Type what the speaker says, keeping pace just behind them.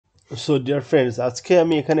So dear friends, আজকে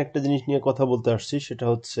আমি এখানে একটা জিনিস নিয়ে কথা বলতে আসছি, সেটা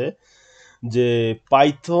হচ্ছে যে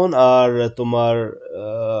পাইথন আর তোমার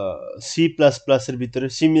সি প্লাস প্লাসের ভিতরে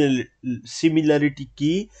সিমিলারিটি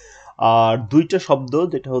কি, আর দুইটা শব্দ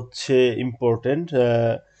যেটা হচ্ছে ইম্পর্টেন্ট,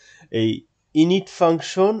 এই ইনিট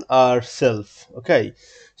ফাংশন আর সেলফ। ওকে,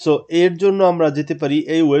 সো এর জন্য আমরা যেতে পারি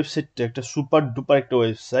এই ওয়েবসাইটটা, একটা সুপার ডুপার একটা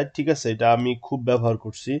ওয়েবসাইট, ঠিক আছে? এটা আমি খুব ব্যবহার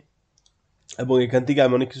করছি এবং এখান থেকে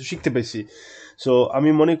আমি অনেক কিছু শিখতে পেয়েছি। সো আমি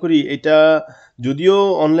মনে করি এটা, যদিও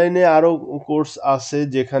অনলাইনে আরও কোর্স আছে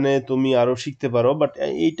যেখানে তুমি আরও শিখতে পারো, বাট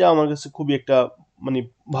এইটা আমার কাছে খুবই একটা মানে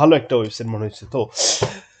ভালো একটা ওয়েবসাইট মনে হয়েছে। তো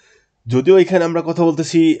যদিও এখানে আমরা কথা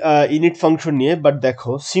বলতেছি ইনিট ফাংশন নিয়ে, বাট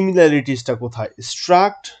দেখো সিমিলারিটিসটা কোথায়।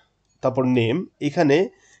 স্ট্রাক্ট, তারপর নেম, এখানে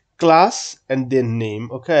class and then name.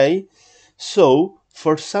 Okay, so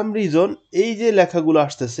for some reason এই যে লেখাগুলো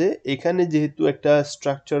আসতেছে এখানে, যেহেতু একটা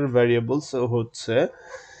স্ট্রাকচার ভ্যারিয়েবলস হচ্ছে,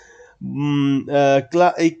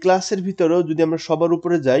 এই ক্লাসের ভিতরেও যদি আমরা সবার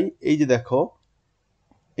উপরে যাই, এই যে দেখো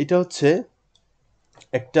এটা হচ্ছে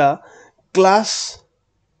একটা ক্লাস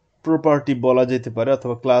প্রপার্টি বলা যেতে পারে,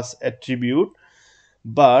 অথবা ক্লাস অ্যাট্রিবিউট।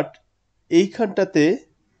 বাট এইখানটাতে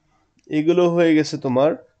এগুলো হয়ে গেছে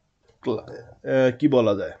তোমার কি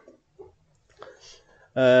বলা যায়,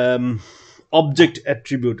 অবজেক্ট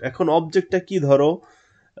অ্যাট্রিবিউট। এখন অবজেক্টটা কি, ধরো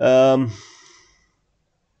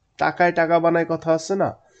টাকায় টাকা বানায় কথা আছে না,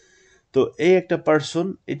 তো এই একটা পার্সন,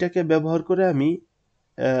 এটাকে ব্যবহার করে আমি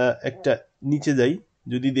একটা নিচে যাই,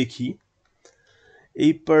 যদি দেখি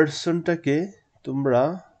এই পার্সনটাকে তোমরা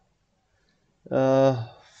আহ,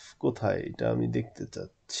 কোথায়, এটা আমি দেখতে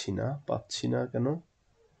চাচ্ছি না, পাচ্ছি না কেন।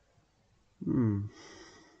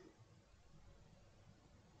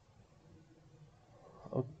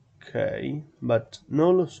 ওকে, বাট নো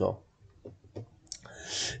সো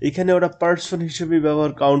এখানে ওরা পার্সন হিসেবে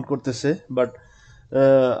ব্যবহার কাউন্ট করতেছে, বাট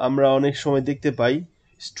আমরা অনেক সময় দেখতে পাই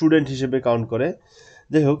স্টুডেন্ট হিসেবে কাউন্ট করে।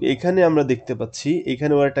 যাই হোক, এখানে আমরা দেখতে পাচ্ছি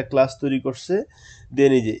এখানে ওরা একটা ক্লাস তৈরি করছে,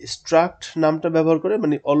 দেন এই যে স্ট্রাক্ট নামটা ব্যবহার করে,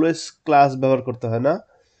 মানে অলওয়েজ ক্লাস ব্যবহার করতে হয় না।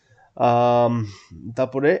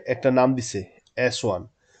 তারপরে একটা নাম দিছে S1।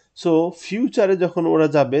 সো ফিউচারে যখন ওরা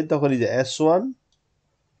যাবে তখন এই যে S1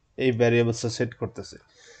 এই ভ্যারিয়েবলসটা সেট করতেছে,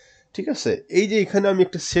 ঠিক আছে? এই যে এখানে আমি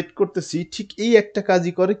একটা সেট করতেছি, ঠিক এই একটা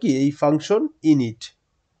কাজই করে কি এই ফাংশন ইনিট।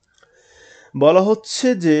 বলা হচ্ছে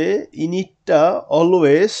যে ইনিটটা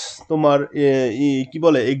অলওয়েজ তোমার কি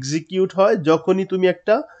বলে এক্সিকিউট হয় যখনই তুমি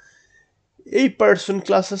একটা এই পার্সন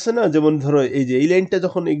ক্লাস আছে না, যেমন ধরো এই যে এই লাইনটা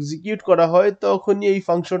যখন এক্সিকিউট করা হয় তখনই এই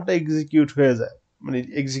ফাংশনটা এক্সিকিউট হয়ে যায়, মানে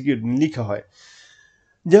এক্সিকিউট লেখা হয়।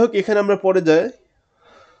 যাই হোক, এখানে আমরা পরে যাই।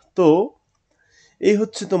 তো এই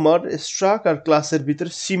হচ্ছে তোমার স্ট্রাক আর ক্লাসের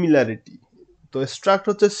ভিতরে সিমিলারিটি। তো স্ট্রাক্ট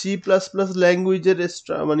হচ্ছে সি প্লাস প্লাস ল্যাঙ্গুয়েজের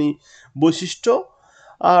মানে বৈশিষ্ট্য,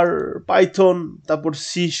 আর পাইথন, তারপর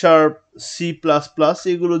C sharp, C plus plus,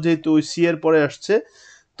 এগুলো যেহেতু ওই সি এর পরে আসছে,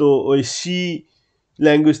 তো ওই সি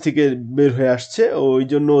ল্যাঙ্গুয়েজ থেকে বের হয়ে আসছে, ওই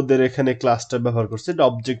জন্য ওদের এখানে ক্লাসটা ব্যবহার করছে। এটা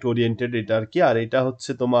অবজেক্ট ওরিয়েন্টেড, এটা আর কি। আর এটা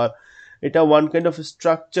হচ্ছে তোমার, এটা one kind of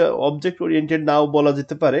structure, object oriented নাও বলা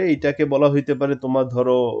যেতে পারে, এটাকে বলা হইতে পারে তোমার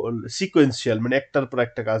ধরো সিকোয়েন্সিয়াল, মানে একটার পর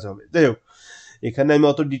একটা কাজ হবে। যাই হোক, এখানে আমি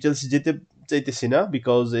অত ডিটেলস যেতে চাইতেছি না,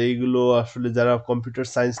 বিকজ এইগুলো আসলে যারা কম্পিউটার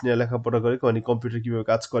সায়েন্স নিয়ে লেখাপড়া করে, মানে কম্পিউটার কীভাবে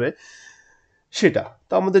কাজ করে সেটা।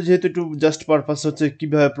 তো আমাদের যেহেতু একটু জাস্ট পারপাস হচ্ছে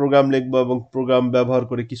কীভাবে প্রোগ্রাম লিখবো এবং প্রোগ্রাম ব্যবহার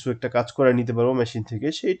করে কিছু একটা কাজ করে নিতে পারবো মেশিন থেকে,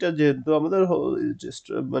 সেইটা যেহেতু আমাদের জাস্ট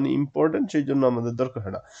মানে ইম্পর্টেন্ট, সেই জন্য আমাদের দরকার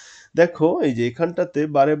হয় না। দেখো এই যে এখানটাতে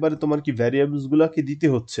বারে বারে তোমার কি ভ্যারিয়েবলসগুলোকে দিতে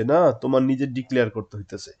হচ্ছে না, তোমার নিজে ডিক্লেয়ার করতে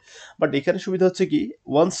হইতেছে। বাট এখানে সুবিধা হচ্ছে কি,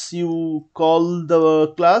 once you call the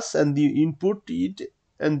class and you input it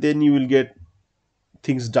and then you will get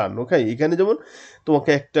things ডান। ওকে, এখানে যেমন তোমাকে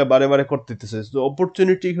একটা বারে বারে করতে দিতেছে, তো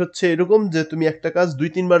অপরচুনিটি হচ্ছে এরকম যে তুমি একটা কাজ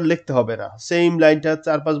 2-3 বার লিখতে হবে না, সেম লাইনটা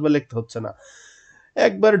 4-5 বার লিখতে হচ্ছে না,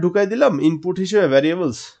 একবার ঢুকাই দিলাম ইনপুট হিসেবে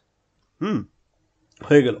ভ্যারিয়েবলস, হুম,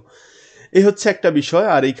 হয়ে গেল। এই হচ্ছে একটা বিষয়।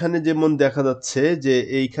 আর এখানে যেমন দেখা যাচ্ছে যে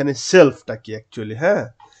এইখানে সেলফটা কি অ্যাকচুয়ালি, হ্যাঁ,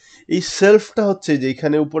 এই সেলফটা হচ্ছে যে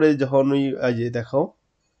এখানে উপরে যখন ওই যে দেখো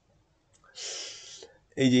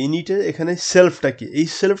এই যে ইনিটে এখানে সেলফটা কি, এই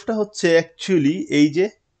সেলফটা হচ্ছে অ্যাকচুয়ালি এই যে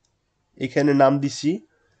এখানে নাম দিছি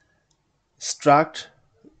স্ট্রাক্ট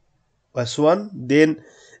S1, দেন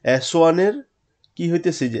S1 এর কি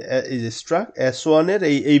হইতেছে, যে এই যে স্ট্রাক S1 এর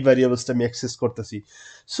এই ভ্যারিয়েবলসটা আমি অ্যাক্সেস করতেছি।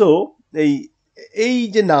 সো এই এই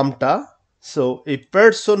যে নামটা, সো এই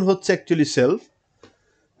পার্সন হচ্ছে অ্যাকচুয়ালি সেলফ,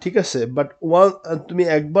 ঠিক আছে? বাট ওয়ান, তুমি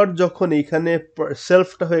একবার যখন এইখানে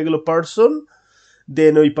সেলফটা হয়ে গেল পার্সন,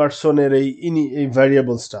 দেন ওই পার্সনের এই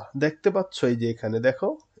ভ্যারিয়েবলসটা দেখতে পাচ্ছ, এই যে এখানে দেখো,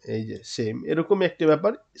 এই যে সেম এরকম একটা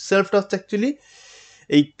ব্যাপার। সেলফটা হচ্ছে অ্যাকচুয়ালি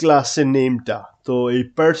এই ক্লাসের নেমটা, তো এই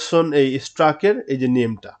পার্সন এই স্ট্রাকের এই যে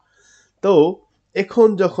নেমটা। তো এখন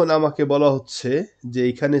যখন আমাকে বলা হচ্ছে যে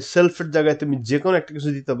এখানে সেলফের জায়গায় তুমি যে কোনো একটা কিছু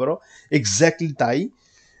দিতে পারো, এক্স্যাক্টলি তাই।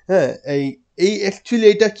 হ্যাঁ, এই অ্যাকচুয়ালি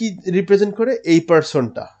এটা কি রিপ্রেজেন্ট করে, এই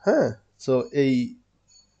পার্সনটা। হ্যাঁ, সো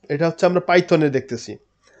এটা হচ্ছে আমরা পাইথনে দেখতেছি।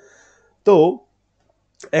 তো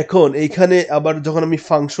এখন এইখানে আবার যখন আমি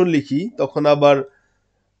ফাংশন লিখি তখন আবার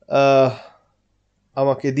আহ,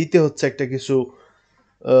 আমাকে দিতে হচ্ছে একটা কিছু,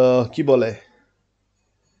 কি বলে,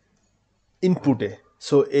 ইনপুটে।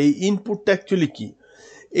 সো এই ইনপুটটা অ্যাকচুয়ালি কি,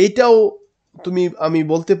 এইটাও আমি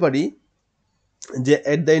বলতে পারি যে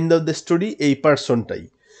at the end of the story এই পার্সনটাই,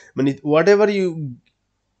 মানে what ever you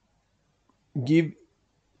give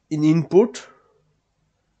in input,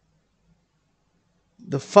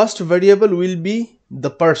 the first variable will be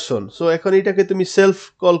the person. So এখন এটাকে তুমি সেলফ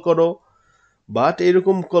কল করো বাট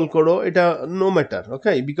এরকম কল করো, এটা নো ম্যাটার,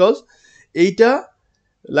 ওকে, বিকজ এইটা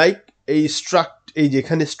লাইক এই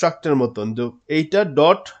যেখানে স্ট্রাক্টার মতন, তো এইটা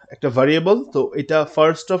ডট একটা ভ্যারিয়েবল, তো এটা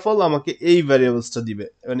ফার্স্ট অফ অল আমাকে এই ভ্যারিয়েবলসটা দিবে,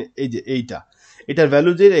 মানে এই যে এটার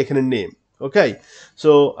ভ্যালু যে এখানে নেম, ওকে।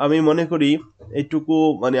 সো আমি মনে করি এইটুকু,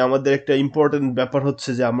 মানে আমাদের একটা ইম্পর্টেন্ট ব্যাপার হচ্ছে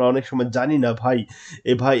যে আমরা অনেক সময় জানি না ভাই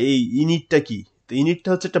এই ইনিটটা কি। তো ইনিটটা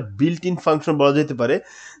হচ্ছে একটা বিল্ট ইন ফাংশন বলা যেতে পারে,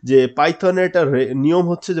 যে পাইথনের একটা নিয়ম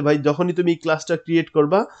হচ্ছে যে ভাই যখনই তুমি ক্লাসটা ক্রিয়েট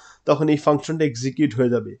করবা তখন এই ফাংশনটা এক্সিকিউট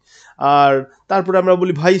হয়ে যাবে। আর তারপরে আমরা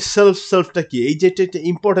বলি ভাই সেলফটা কি, এই যে এটা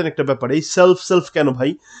ইম্পর্টেন্ট একটা ব্যাপার, এই সেলফ কেন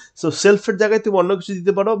ভাই? সো সেলফের জায়গায় তুমি অন্য কিছু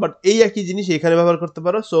দিতে পারো, বাট এই একই জিনিস এখানে ব্যবহার করতে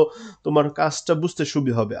পারো, সো তোমার কাজটা বুঝতে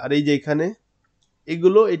সুবিধা হবে। আর এই যে এখানে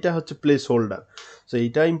এগুলো, এটা হচ্ছে প্লেস হোল্ডার, সো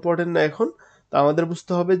এইটা ইম্পর্টেন্ট না এখন। তো আমাদের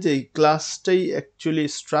বুঝতে হবে যে এই ক্লাসটাই অ্যাকচুয়ালি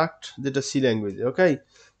স্ট্রাক্ট, যেটা সি ল্যাঙ্গুয়েজে, ওকে।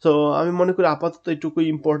 সো আমি মনে করি আপাতত এটুকুই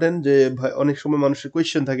ইম্পর্টেন্ট, যে অনেক সময় মানুষের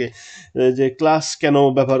কোয়েশ্চেন থাকে যে ক্লাস কেন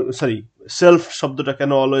ব্যবহার, সরি, সেলফ শব্দটা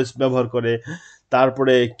কেন অলওয়েজ ব্যবহার করে,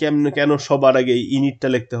 তারপরে কেন সবার আগে ইনিটটা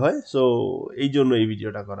লিখতে হয়। সো এই জন্য এই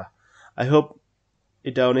ভিডিওটা করা। আই হোপ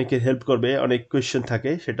এটা অনেকের হেল্প করবে, অনেক কোয়েশ্চেন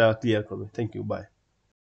থাকে সেটা ক্লিয়ার করবে। Thank you, by.